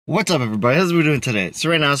What's up, everybody? How's we doing today? So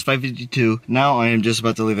right now it's 5:52. Now I am just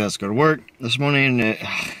about to leave the house to go to work. This morning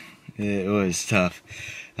it was tough.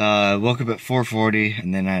 Woke up at 4:40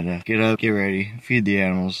 and then I had to get up, get ready, feed the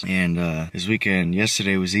animals. And this weekend,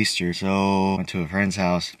 yesterday was Easter, so went to a friend's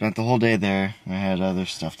house. Spent the whole day there. I had other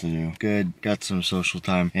stuff to do. Good, got some social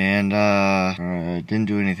time, and didn't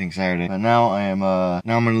do anything Saturday. But now I'm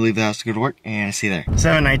gonna leave the house to go to work, and see you there.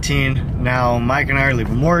 7:19. Now Mike and I are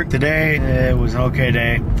leaving work today. It was an okay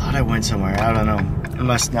day. Thought I went somewhere. I don't know. I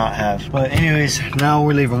must not have. But anyways, now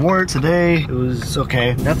we're leaving work today. It was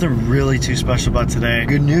okay. Nothing really too special about today.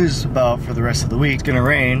 Good news about for the rest of the week. It's gonna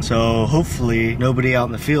rain, so hopefully nobody out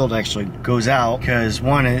in the field actually goes out, because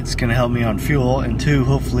one, it's gonna help me on fuel, and two,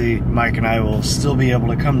 hopefully Mike and I will still be able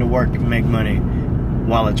to come to work and make money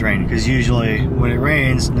while it's raining, because usually when it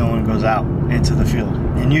rains no one goes out into the field,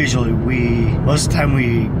 and usually most of the time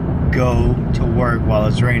we go to work while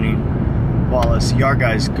it's raining, while us yard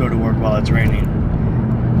guys go to work while it's raining,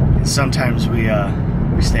 and sometimes we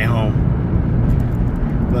stay home.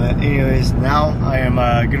 But anyways, now I am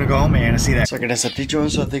gonna go home and see that. So guys, update you on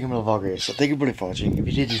something I'm gonna vlog here. So thank you for watching. If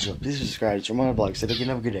you did do so, please subscribe to my vlog. So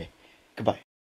have a good day. Goodbye.